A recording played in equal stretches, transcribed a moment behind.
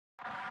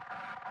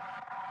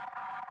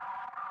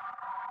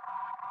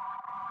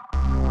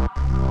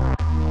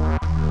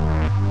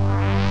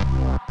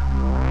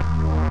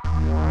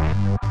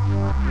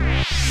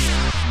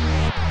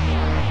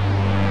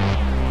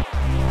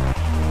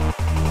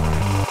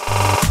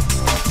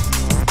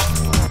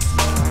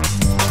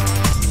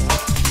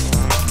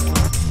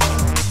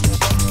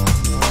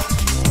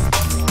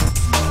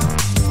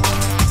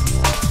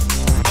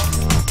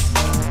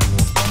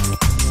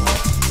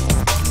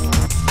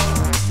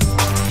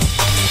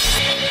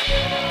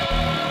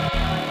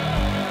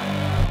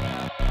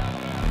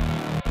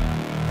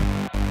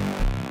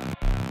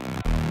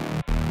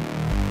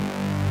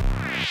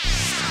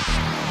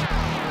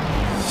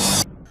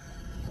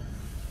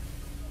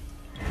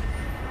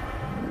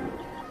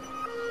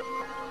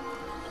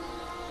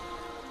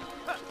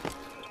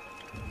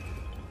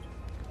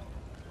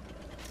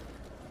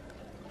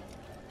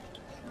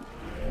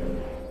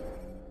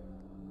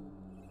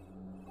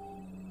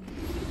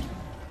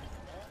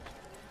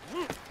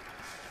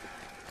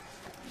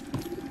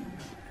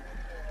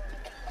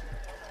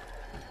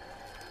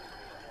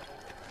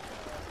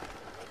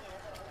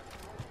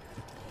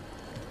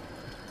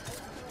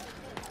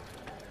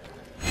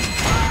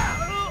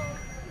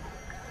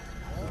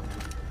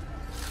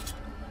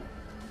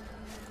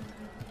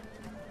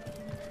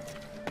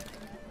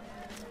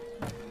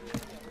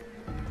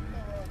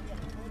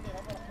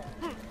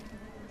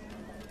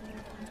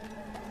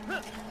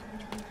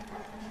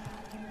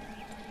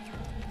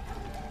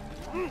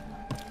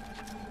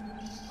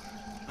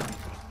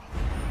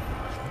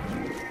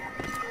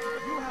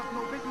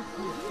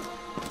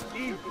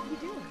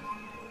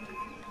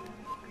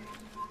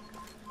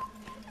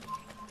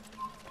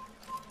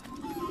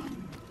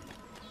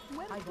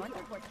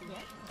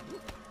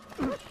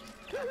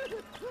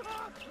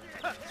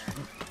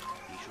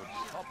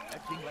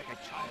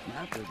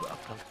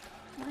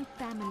My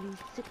family's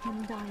sick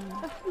and dying.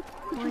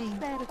 Could you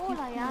spare a few? All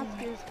I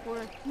ask is for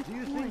a few. Do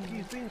you think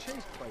he's being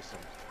chased by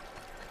someone?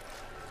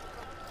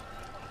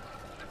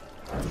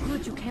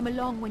 Good you came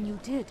along when you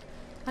did.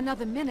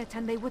 Another minute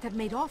and they would have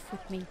made off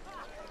with me.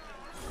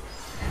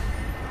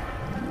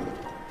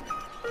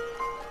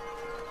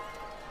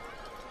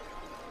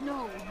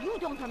 No, you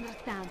don't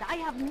understand. I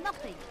have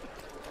nothing.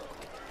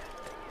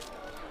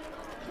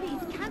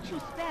 Please, can't you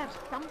spare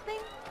something?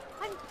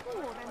 I'm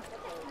poor and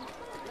sick.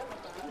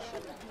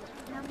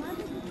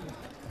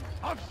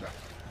 أبشر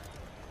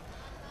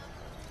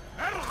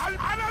ارحل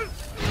العلل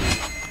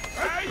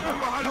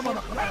أيها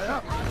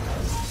الفقراء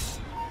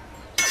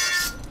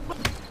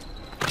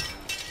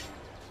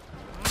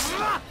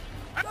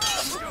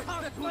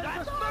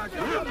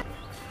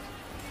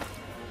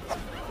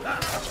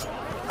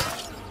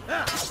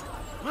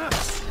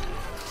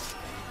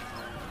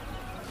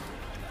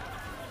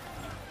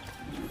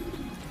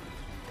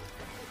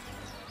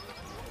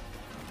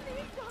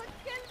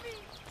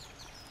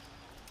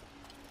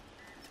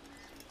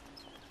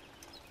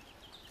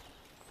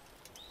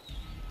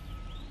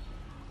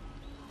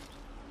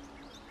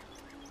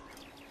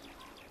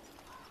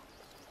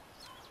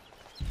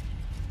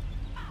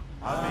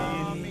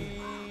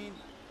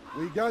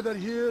We gather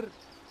here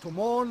to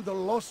mourn the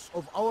loss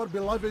of our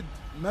beloved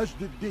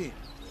Majd-ud-Din.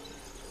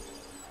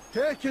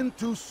 Taken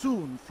too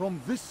soon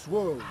from this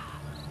world.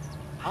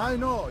 I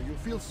know you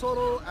feel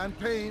sorrow and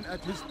pain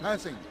at his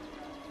passing,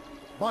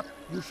 but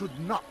you should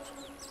not.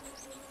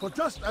 For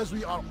just as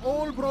we are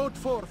all brought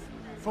forth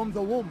from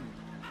the womb,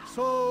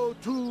 so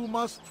too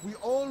must we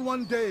all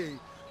one day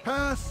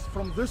pass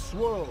from this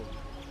world.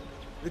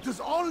 It is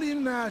only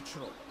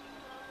natural,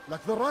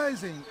 like the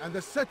rising and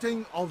the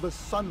setting of the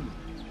sun.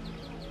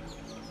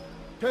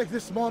 Take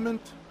this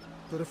moment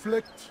to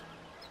reflect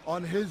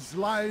on his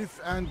life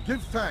and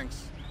give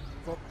thanks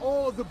for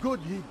all the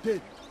good he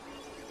did.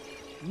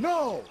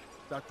 Know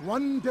that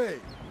one day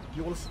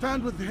you will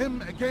stand with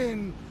him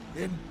again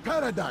in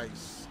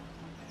paradise.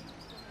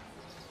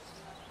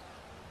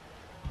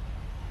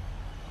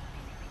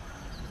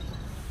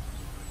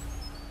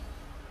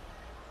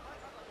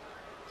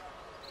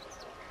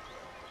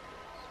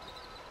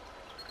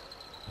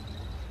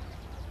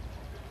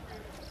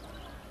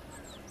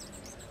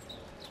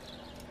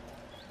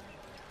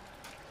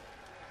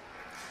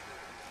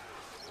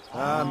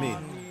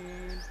 Amen.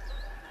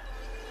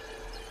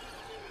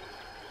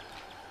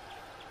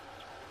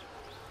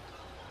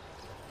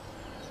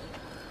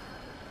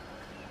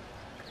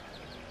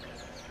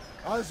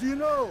 As you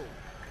know,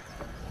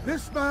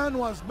 this man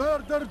was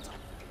murdered.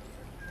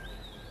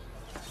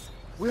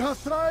 We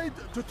have tried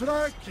to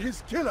track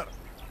his killer,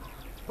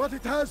 but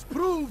it has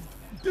proved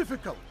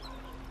difficult.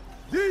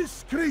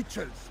 These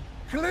creatures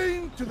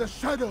cling to the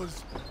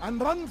shadows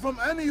and run from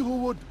any who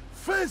would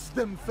face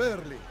them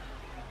fairly.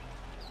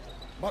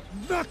 But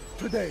not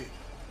today,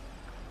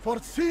 for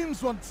it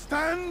seems one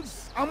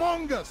stands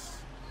among us.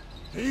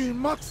 He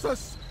mocks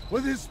us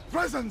with his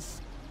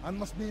presence and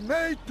must be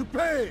made to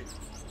pay.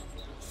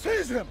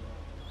 Seize him!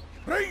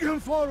 Bring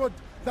him forward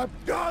that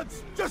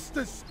God's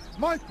justice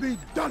might be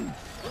done!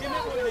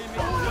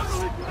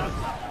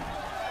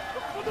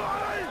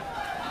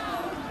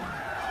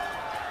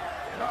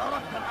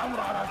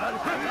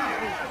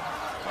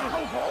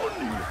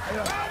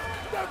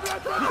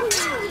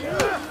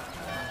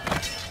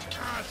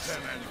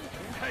 حسنا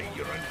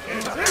خير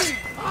جدا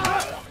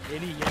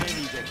Beni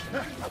yenemeyeceksin.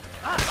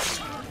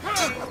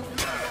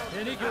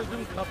 Seni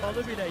gözüm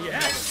kapalı bile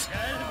yenerim.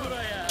 Gel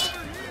buraya.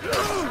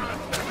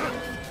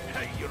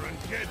 خير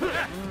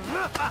جدا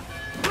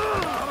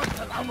أردت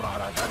الأمر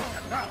على ذلك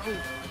النحو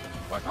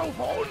وسوف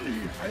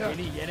أنهي حياتي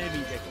Beni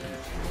yenemeyeceksin.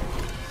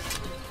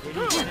 Beni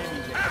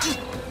yenemeyeceksin.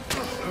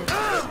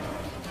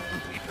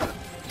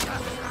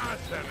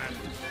 حسنا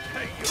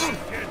خير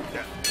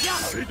جدا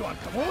تريد أن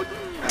تموت؟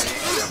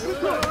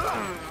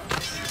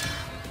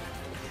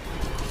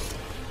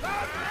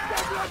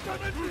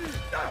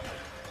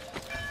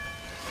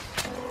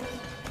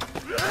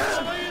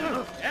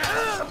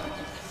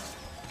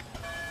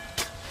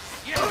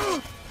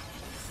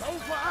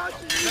 سوف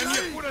آتي لن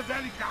يكون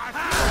ذلك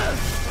عسيرا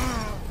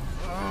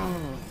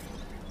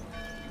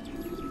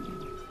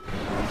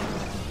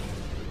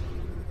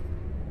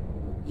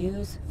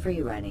Use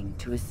free running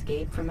to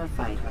escape from a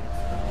fight.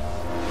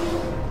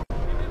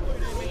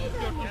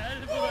 Gel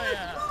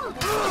buraya.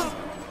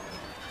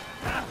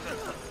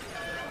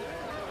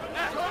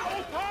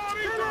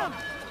 سأطاردهم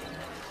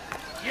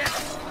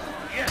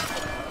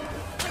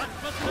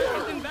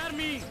Kaçmasına izin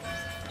vermeyin.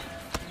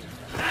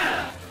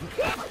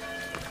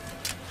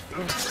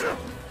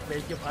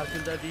 Belki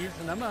farkında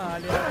değilsin ama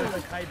halihazırda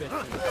kaybettin.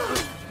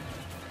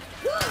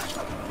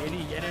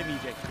 Beni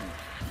yenemeyeceksin.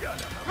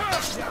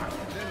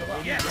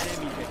 Beni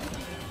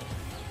yenemeyeceksin.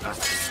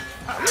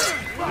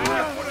 لن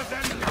يكون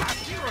ذلك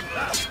عسيرا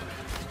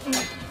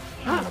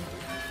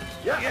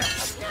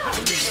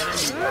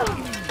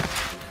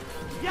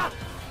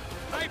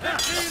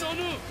Kaybetmeyin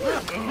onu.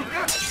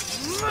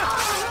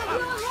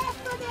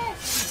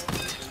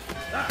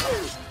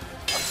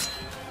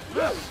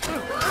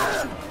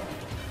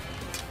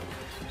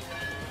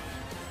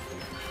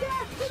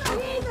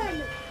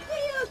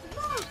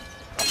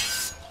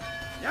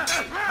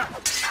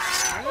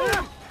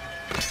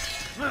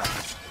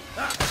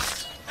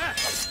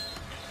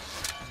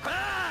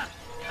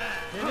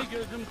 Seni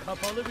gözüm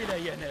kapalı bile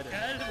yenerim.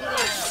 Gel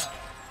buraya.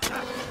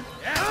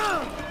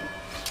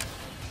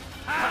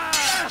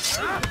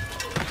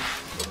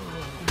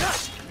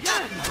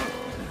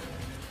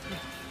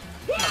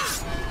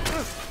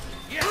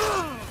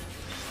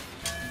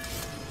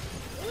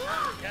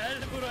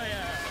 Gel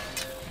buraya.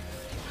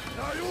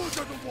 لا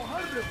يوجد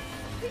مهرب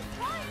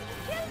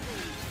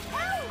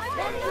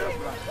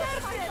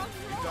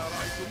إذا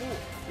رأيتموه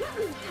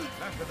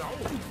لا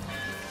تدعوه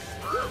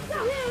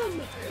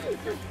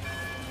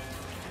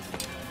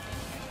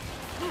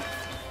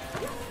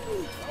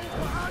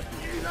سوف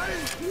آتي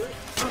إليك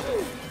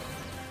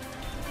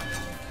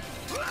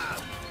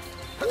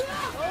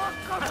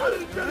توقف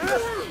الجريمة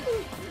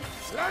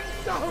لن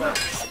تهرب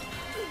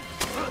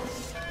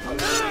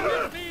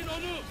Kaybetmeyin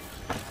onu.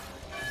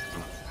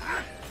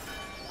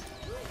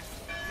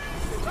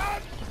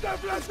 لن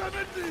تفلت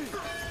مني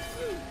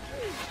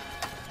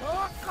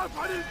توقف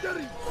عن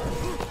الجري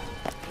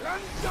لن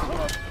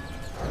تهرب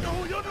إنه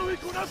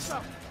ينهك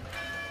نفسه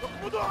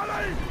اقبضوا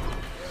عليه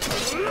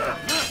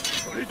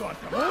تريد أن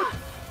تموت؟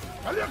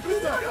 فليكن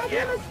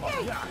ذلك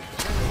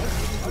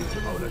أنت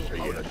مولى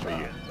شيء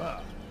ما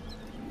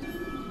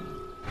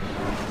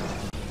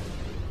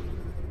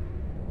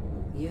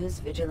Use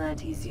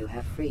vigilantes you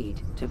have freed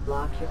to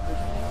block your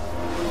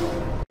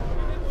pursuit.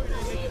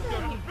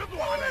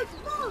 اقبضوا عليه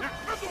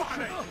اقبضوا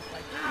عليه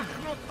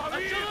نحن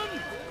الطريق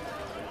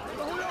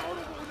إنه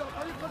يهرب إلى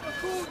طريق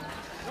المسكون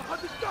لقد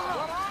انتهى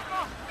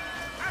وراءه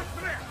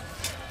أسرع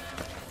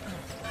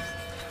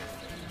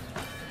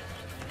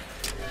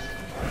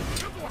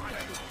اقبضوا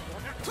عليه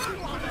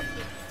اقبضوا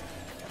عليه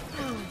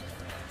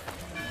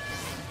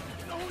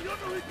إنه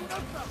ينهك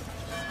نفسه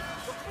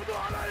اقبضوا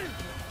عليه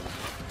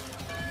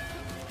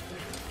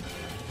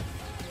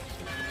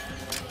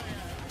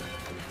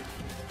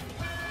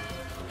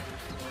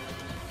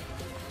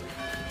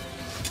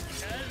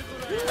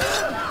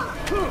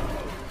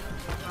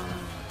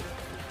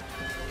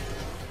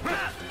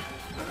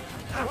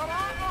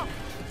وراءه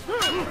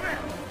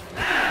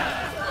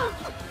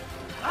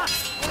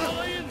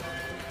Olayın.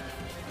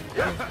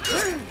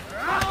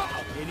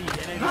 Beni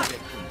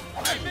yenemeyeceksin.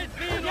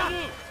 Kaybetmeyin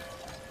onu.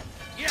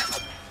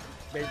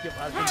 Belki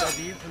farkında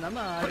değilsin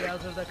ama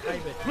halihazırda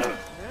kaybettin.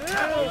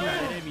 Beni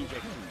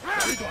yenemeyeceksin.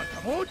 تريد أن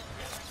تموت؟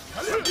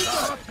 فليكن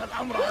أردت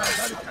الأمر على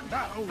ذلك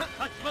النحو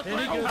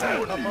Seni gözüm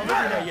kapalı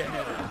bile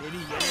yenerim. Beni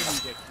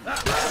yenemeyeceksin.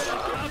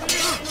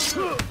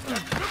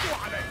 اقبضوا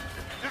عليه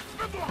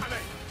اقبضوا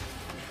عليه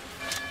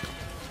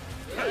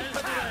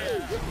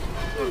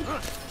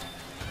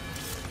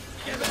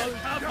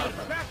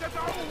لا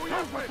تدعوه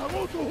ينفذ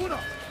تموت هنا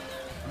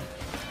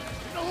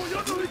إنه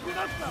يدرك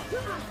نفسه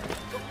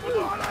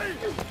اقبضوا عليه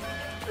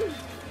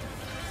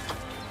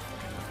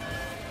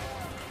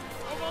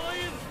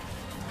Kovalayın.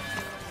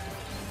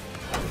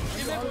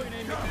 Kime boyun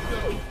eğmek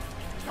istiyorum?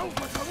 سوف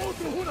تموت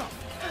هنا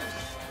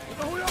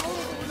إنه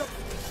يهرب إلى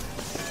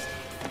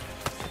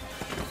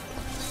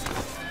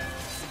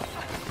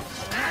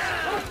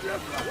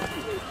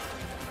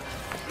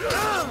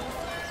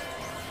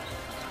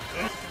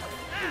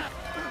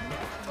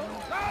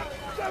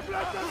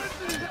لا تفلت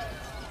مني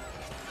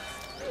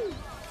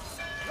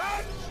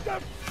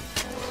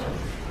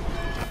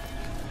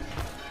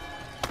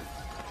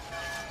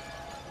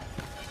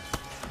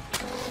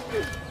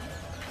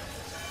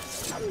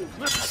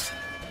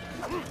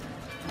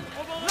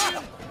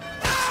Obalayın!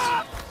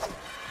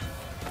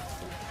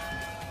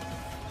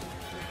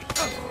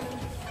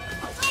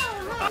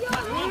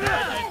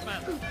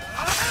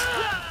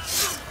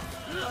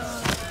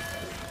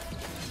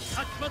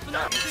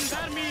 Kaçmasına izin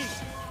vermeyin!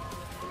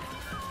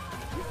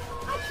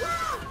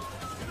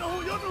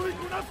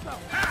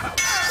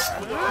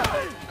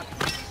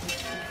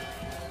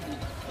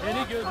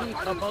 Seni gözün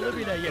kapalı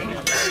bile yener.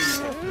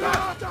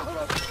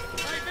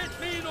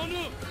 Kaybetmeyin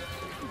onu!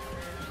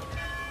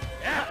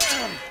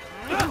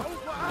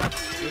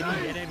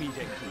 Beni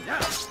yenemeyeceksin.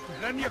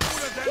 Beni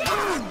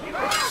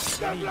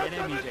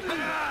yenemeyeceksin.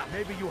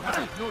 Maybe you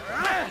haven't noticed.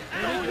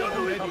 Seni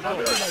gözün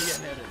kapalı bile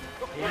yenerim.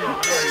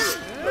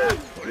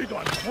 تريد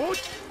أن تموت؟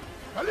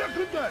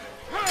 فليكن ذلك.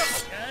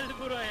 Gel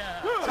buraya.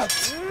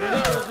 Seni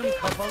gözüm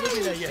kapalı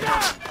bile yenerim.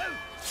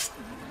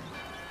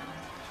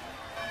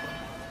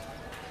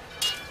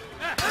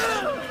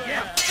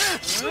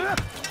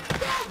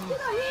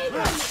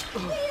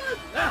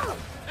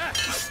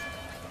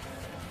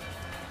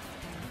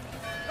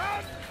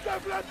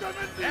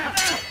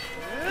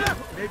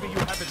 Maybe you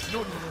haven't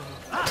noticed.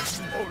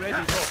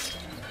 Already lost.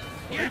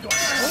 تريد أن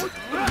تموت؟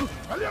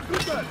 فليكن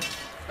ذلك.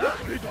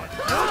 تريد أن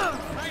تموت؟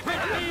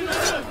 Kaybetmeyin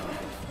onu!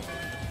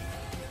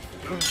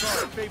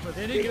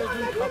 Seni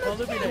gözün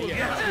kapalı bile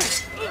yenerim.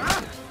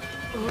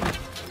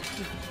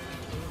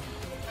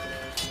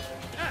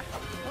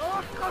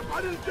 توقف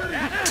عن الجري.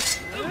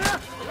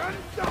 لن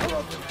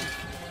تهرب.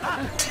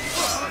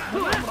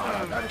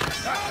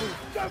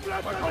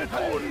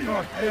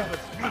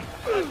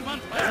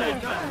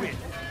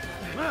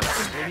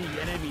 Beni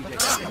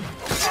yenemeyeceksin.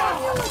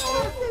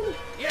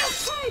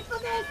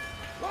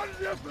 لن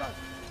يفلت.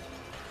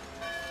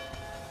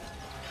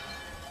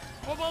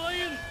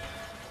 Kovalayın!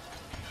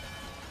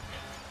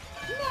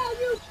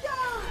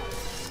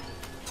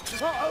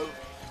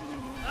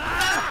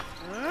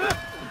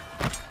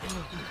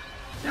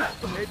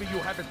 Maybe you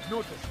haven't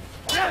noticed.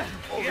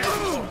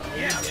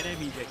 Beni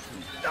yenemeyeceksin.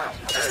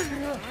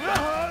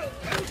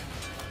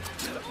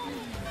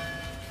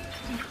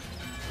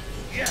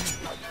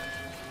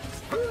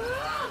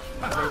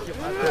 Belki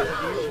farkında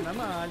değilsin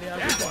ama hala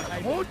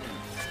موت.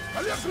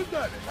 فليكن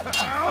ذلك.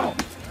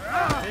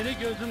 seni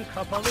gözüm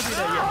kapalı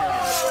bile yenerim.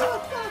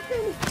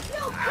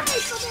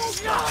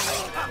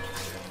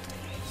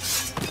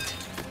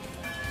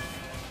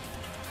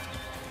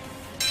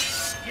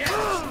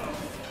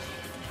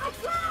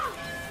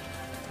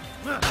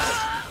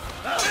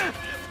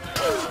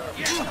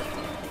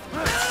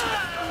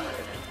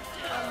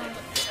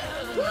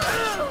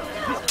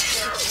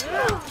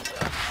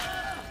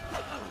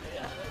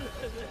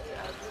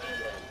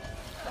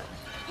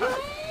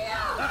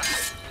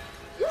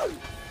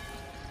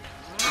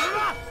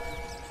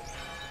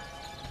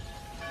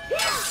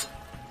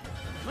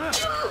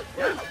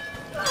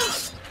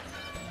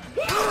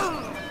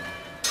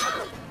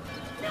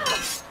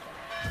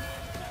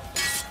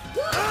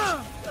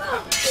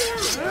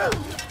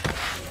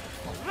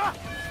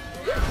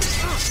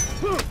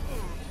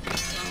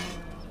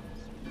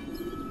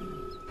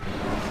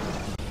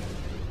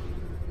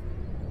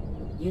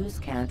 Use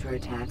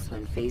counterattacks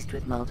when faced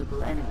with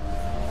multiple enemies.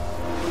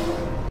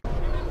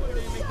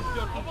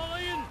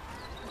 Kovalayın!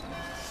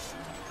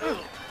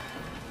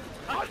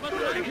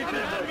 Kaçmasına izin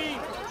vermeyin!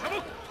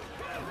 Çabuk!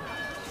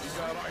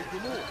 إذا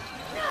رأيتموه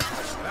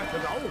لا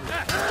تدعوه.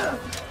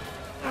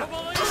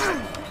 Kovalayın!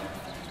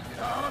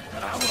 إذا أردت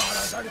الأمر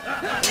على ذلك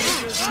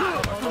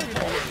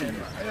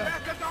لا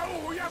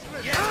تدعوه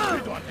يفلت.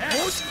 تريد أن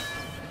تموت؟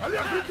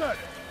 فليكن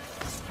ذلك.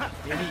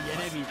 Beni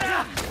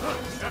yenemeyeceksin.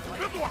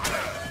 اقبضوا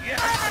عليه.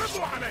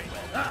 اقبضوا عليه.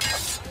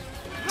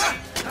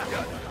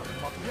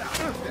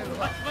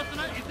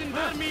 Kaçmasına izin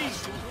vermeyin!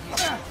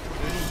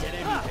 Beni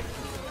yenemeyeceksin.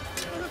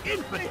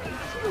 Infantry.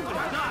 You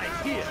will die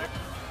here.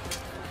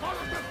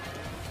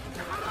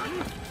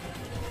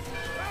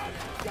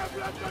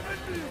 يفلت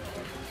مني.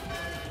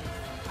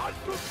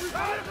 أنتم في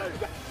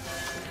طريقي.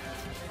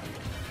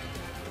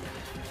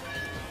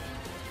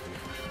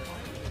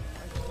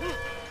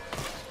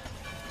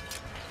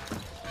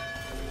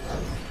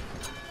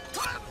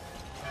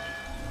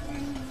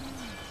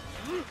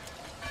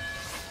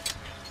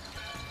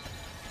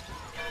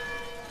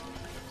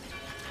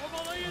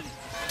 Kovalayın!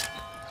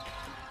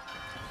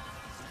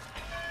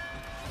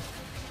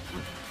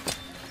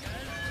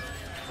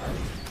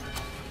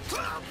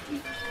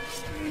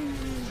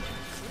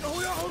 إنه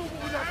يهرب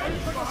إلى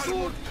طريق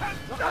الرسول.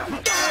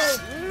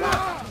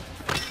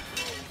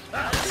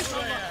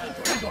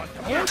 تريد أن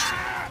تموت؟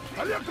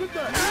 فليكن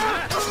ذلك.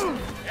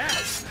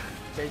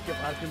 Belki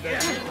farkında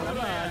değilsin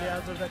ama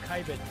halihazırda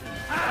kaybettin.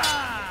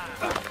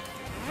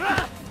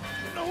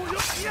 إنه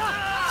يحيى.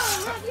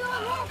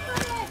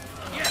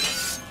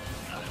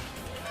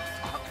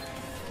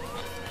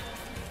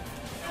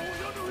 إنه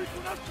ينهك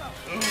نفسه.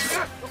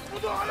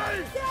 اقبضوا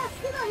عليه.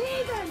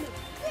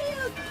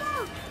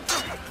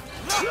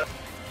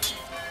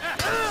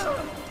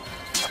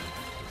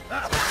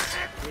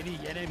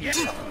 Seni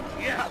yenemeyeceğim.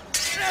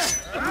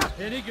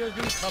 Seni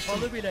gözün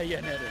kapalı bile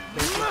yenerim.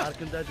 Belki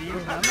farkında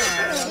değilsin ama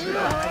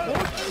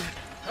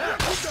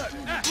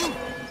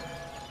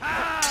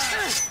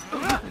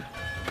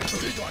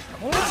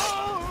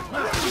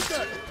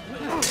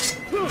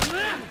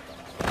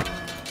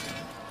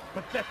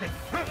Pathetic.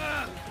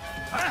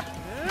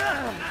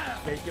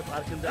 belki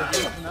farkında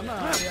değilsin ama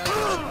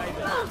hayatını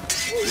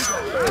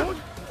kaybettim.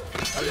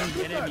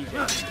 Seni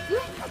yenemeyeceğim.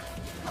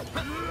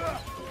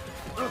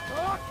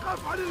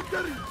 توقف عن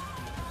الجري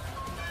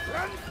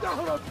لن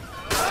تهرب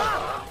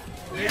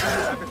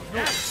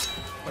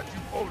But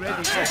you've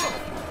already lost.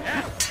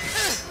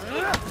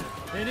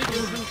 Seni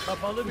gözün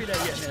kapalı bile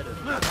yenerim.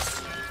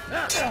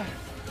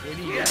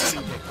 Seni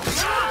yenemeyeceksin.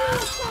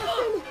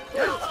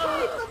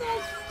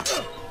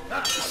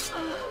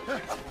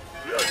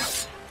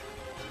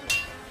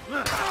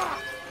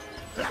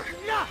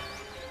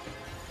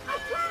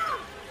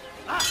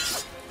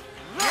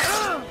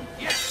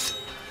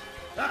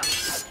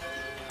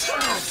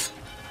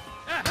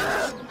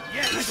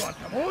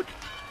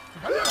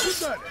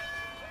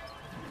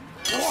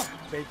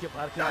 Belki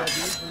farkında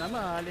değilsin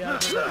ama hali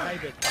hazırda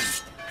kaybettim.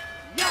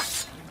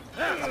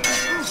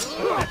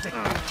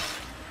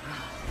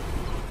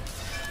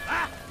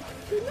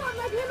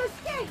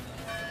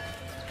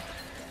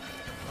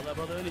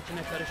 Kalabalığın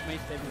içine karışmayı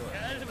seviyor.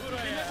 Gel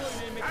buraya.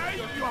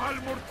 أيها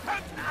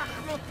المرتد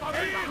أخذ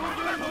الطريق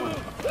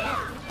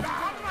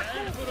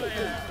Gel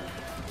buraya.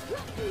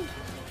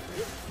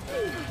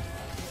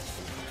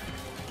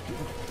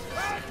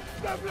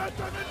 الدبلة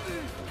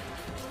مني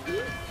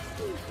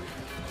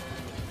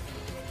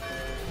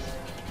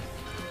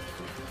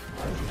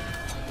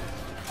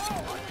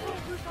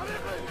في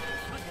طريقي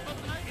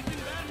Kaçmasına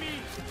izin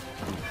vermeyin.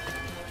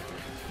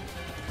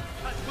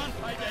 Kaçman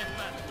fayda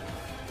etmez.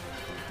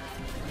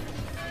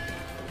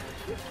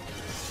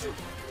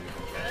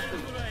 Gel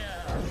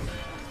buraya.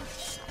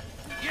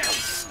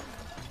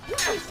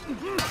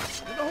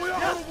 إنه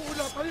يهرب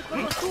إلى طريق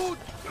المسدود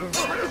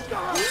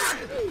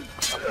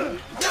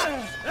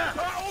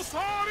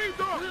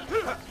سأطارده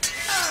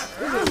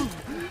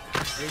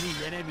Seni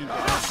yenemeyeceğim.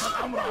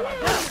 الأمر على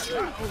ذلك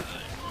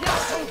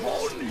سوف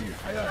أنهي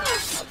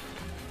حياتي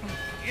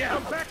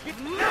Come back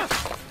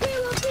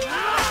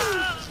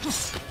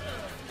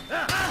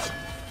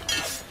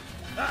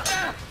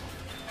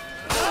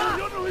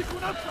ينهك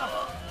نفسه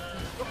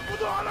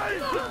اقبضوا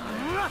عليه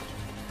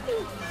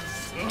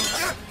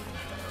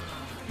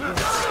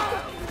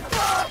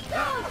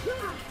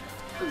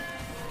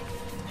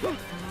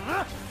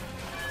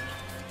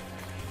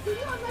Do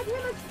not let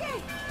him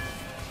escape!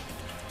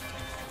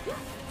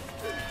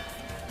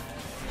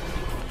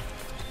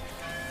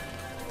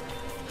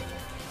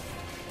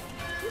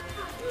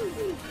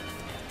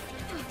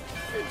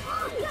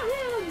 After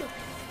him!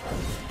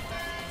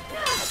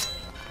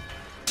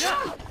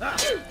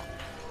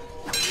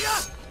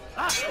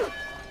 Faster!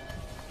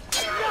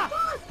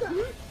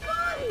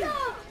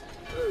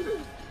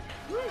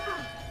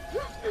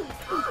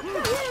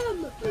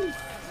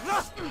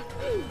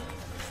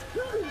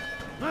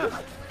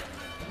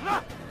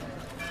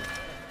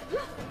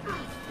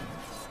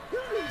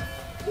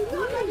 Do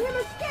not let him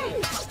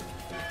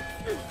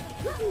escape!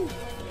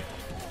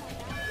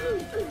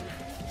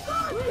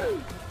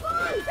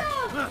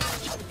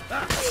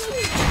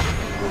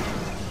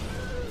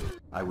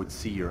 I would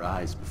see your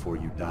eyes before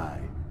you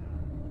die.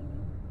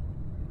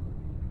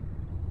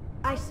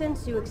 I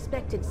sense you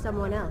expected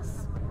someone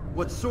else.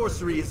 What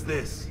sorcery is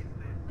this?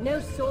 No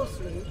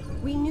sorcery.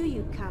 We knew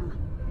you'd come.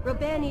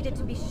 Robert needed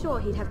to be sure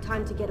he'd have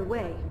time to get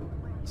away.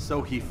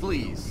 So he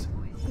flees.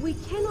 We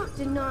cannot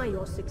deny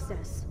your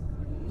success.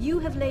 You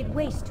have laid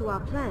waste to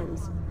our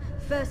plans.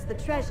 First the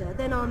treasure,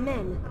 then our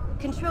men.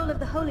 Control of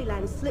the Holy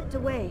Land slipped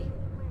away.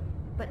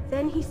 But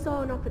then he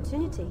saw an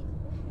opportunity.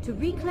 To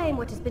reclaim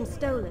what has been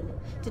stolen.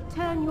 To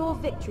turn your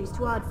victories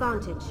to our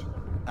advantage.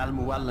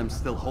 Al-Muallim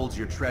still holds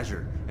your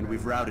treasure, and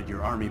we've routed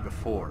your army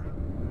before.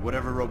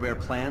 Whatever Robert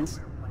plans,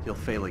 he'll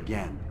fail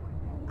again.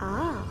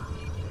 Ah,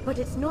 but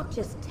it's not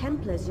just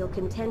Templars you'll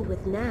contend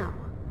with now.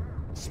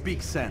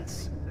 Speak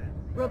sense.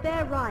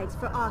 Robert rides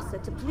for Arthur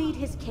to plead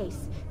his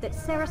case that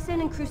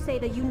Saracen and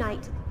Crusader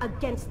unite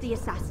against the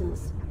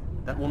Assassins.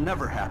 That will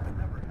never happen.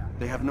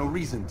 They have no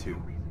reason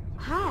to.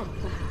 Had,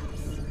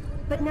 perhaps.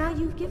 But now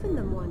you've given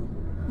them one.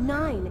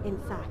 9, in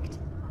fact.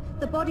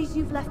 The bodies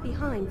you've left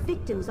behind,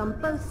 victims on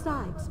both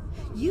sides.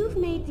 You've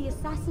made the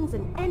Assassins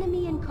an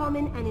enemy in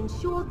common and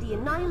ensured the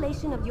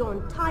annihilation of your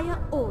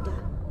entire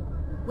order.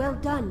 Well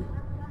done.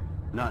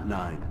 Not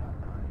 9.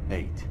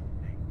 8.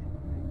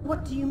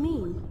 What do you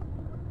mean?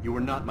 You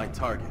were not my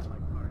target.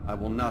 I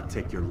will not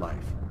take your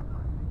life.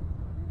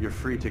 You're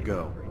free to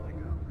go,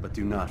 but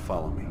do not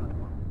follow me.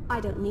 I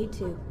don't need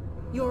to.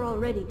 You're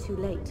already too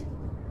late.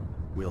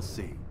 We'll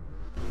see.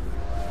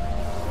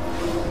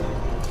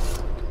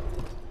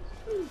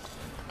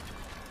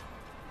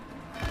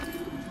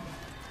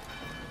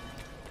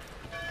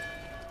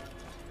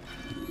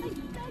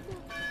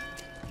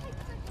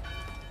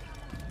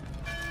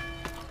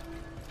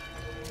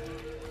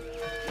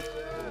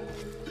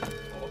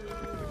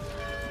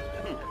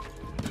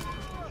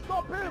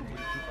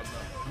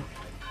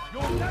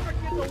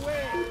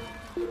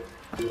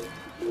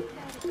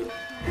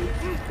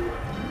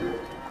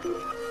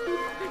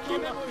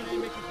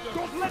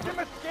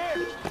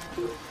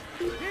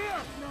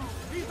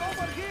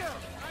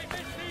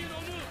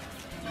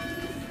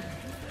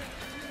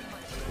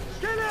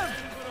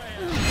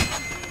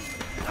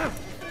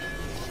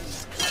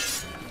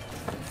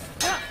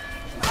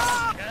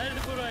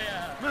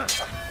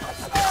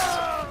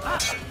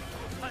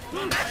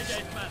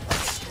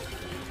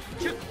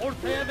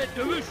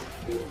 dövüş.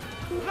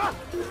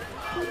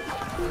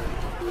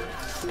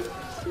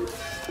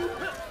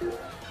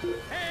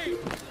 Hey!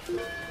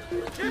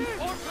 Kim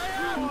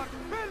ortaya?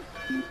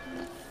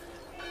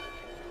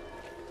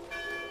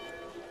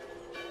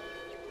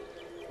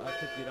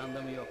 Artık bir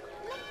anlamı yok.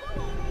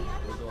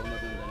 Burada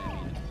olmadığından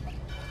eminim.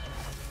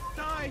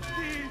 Die,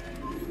 Steve!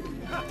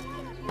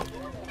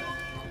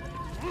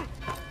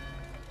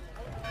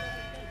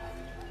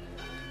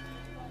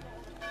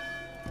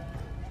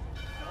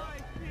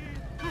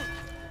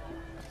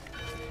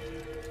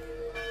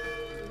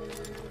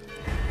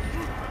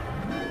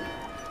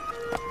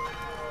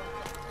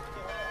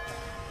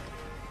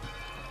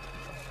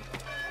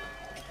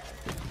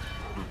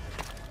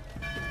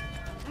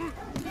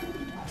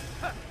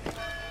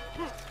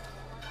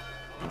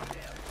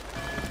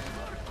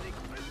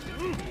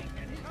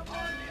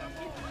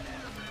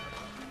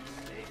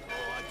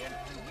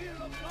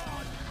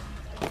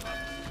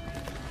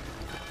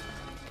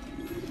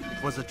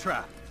 It was a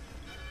trap.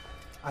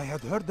 I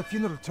had heard the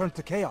funeral turned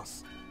to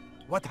chaos.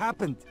 What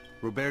happened?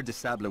 Robert de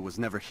Sable was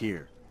never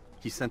here.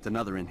 He sent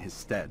another in his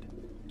stead.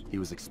 He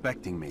was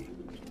expecting me.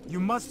 You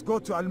must go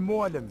to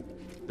Al-Mualim.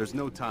 There's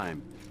no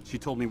time. She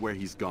told me where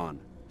he's gone,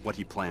 what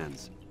he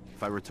plans.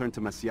 If I return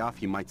to Masyaf,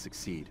 he might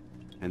succeed.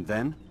 And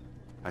then,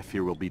 I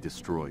fear we'll be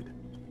destroyed.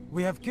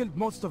 We have killed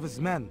most of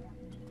his men.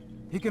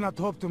 He cannot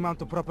hope to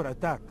mount a proper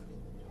attack.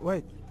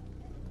 Wait,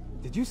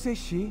 did you say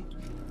she?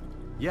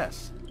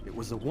 Yes, it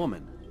was a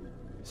woman.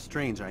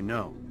 Strange, I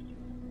know.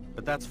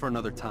 But that's for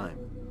another time.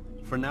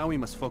 For now, we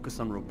must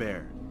focus on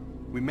Robert.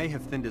 We may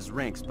have thinned his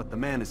ranks, but the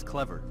man is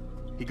clever.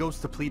 He goes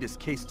to plead his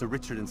case to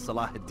Richard and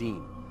Salah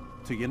ad-Din,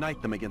 to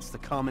unite them against the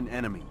common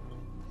enemy.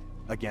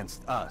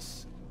 Against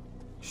us.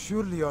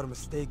 Surely you're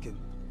mistaken.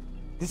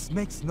 This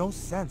makes no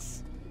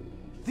sense.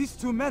 These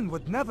two men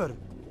would never...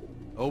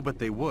 Oh, but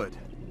they would.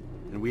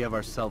 And we have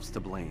ourselves to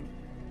blame.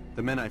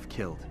 The men I've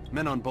killed,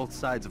 men on both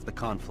sides of the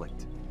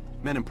conflict.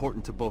 Men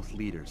important to both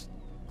leaders.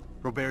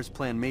 Robert's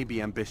plan may be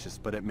ambitious,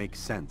 but it makes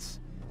sense.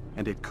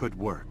 And it could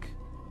work.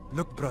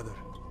 Look, brother.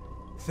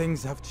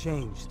 Things have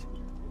changed.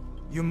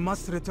 You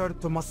must return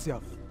to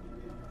Masyaf.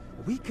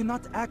 We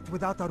cannot act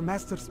without our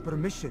master's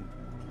permission.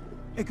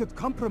 It could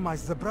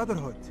compromise the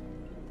Brotherhood.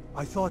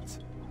 I thought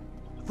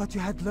you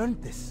had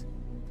learned this.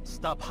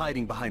 Stop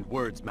hiding behind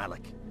words,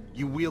 Malik.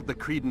 You wield the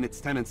creed and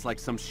its tenets like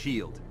some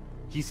shield.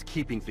 He's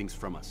keeping things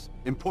from us.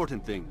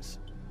 Important things.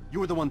 You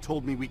were the one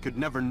told me we could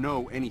never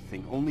know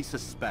anything, only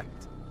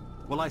suspect.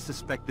 Well, I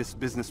suspect this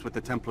business with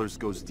the Templars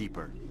goes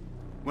deeper.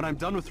 When I'm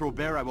done with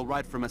Robert, I will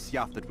ride for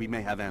Masyaf that we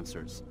may have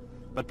answers.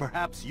 But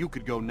perhaps you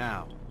could go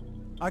now.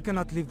 I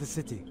cannot leave the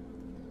city.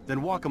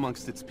 Then walk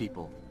amongst its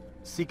people.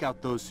 Seek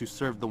out those who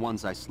served the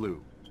ones I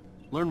slew.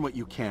 Learn what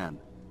you can.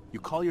 You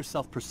call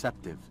yourself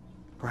perceptive.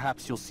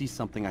 Perhaps you'll see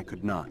something I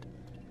could not.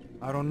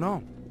 I don't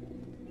know.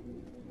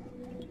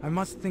 I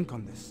must think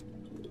on this.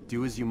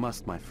 Do as you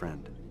must, my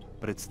friend.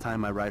 But it's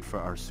time I ride for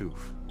Arsuf.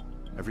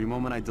 Every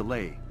moment I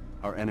delay,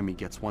 our enemy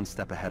gets one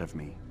step ahead of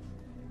me.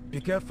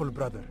 Be careful,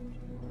 brother.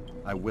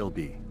 I will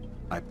be.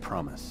 I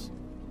promise.